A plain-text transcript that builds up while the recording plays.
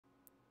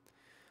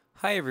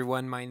Hi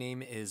everyone, my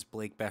name is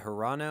Blake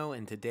Bejarano,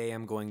 and today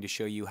I'm going to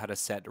show you how to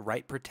set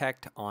write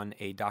protect on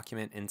a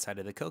document inside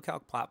of the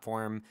CoCalc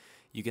platform.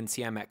 You can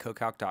see I'm at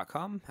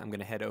CoCalc.com. I'm going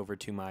to head over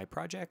to my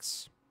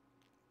projects.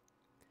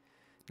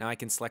 Now I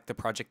can select the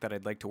project that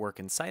I'd like to work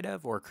inside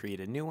of or create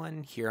a new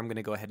one. Here I'm going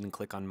to go ahead and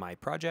click on my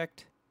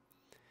project.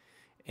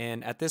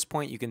 And at this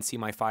point you can see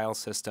my file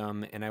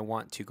system, and I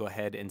want to go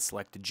ahead and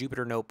select a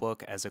Jupyter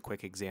Notebook as a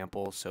quick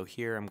example. So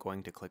here I'm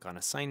going to click on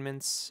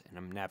assignments, and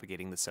I'm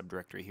navigating the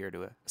subdirectory here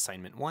to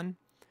assignment 1.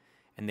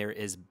 And there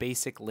is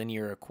basic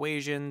linear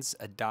equations,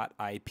 a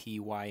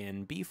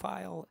 .ipynb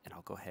file, and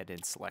I'll go ahead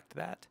and select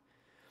that.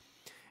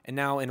 And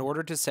now in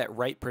order to set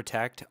write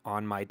protect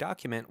on my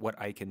document, what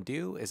I can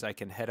do is I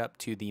can head up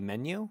to the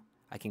menu.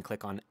 I can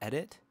click on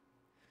edit,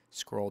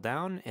 scroll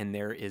down, and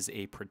there is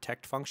a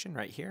protect function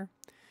right here.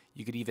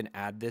 You could even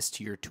add this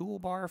to your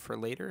toolbar for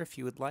later if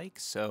you would like.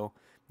 So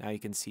now you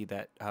can see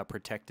that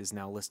protect is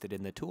now listed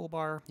in the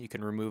toolbar. You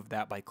can remove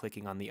that by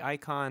clicking on the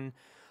icon.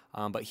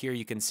 But here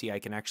you can see I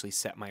can actually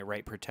set my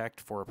write protect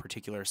for a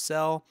particular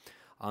cell.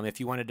 If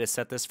you wanted to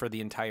set this for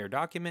the entire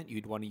document,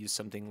 you'd want to use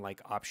something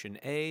like option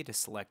A to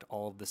select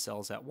all of the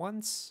cells at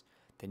once.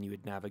 Then you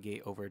would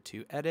navigate over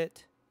to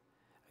edit.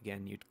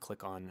 Again, you'd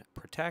click on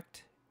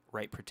protect,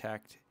 write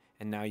protect,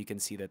 and now you can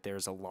see that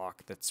there's a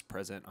lock that's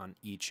present on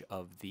each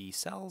of the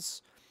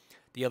cells.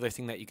 The other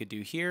thing that you could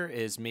do here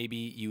is maybe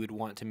you would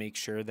want to make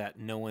sure that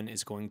no one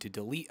is going to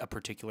delete a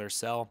particular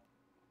cell.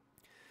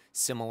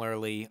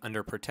 Similarly,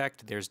 under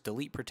protect, there's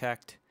delete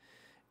protect,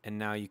 and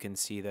now you can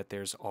see that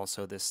there's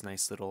also this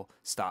nice little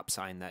stop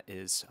sign that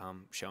is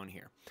shown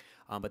here.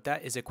 But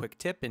that is a quick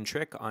tip and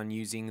trick on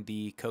using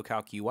the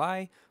CoCalc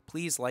UI.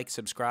 Please like,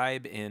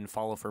 subscribe, and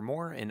follow for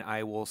more, and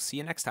I will see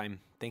you next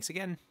time. Thanks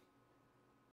again.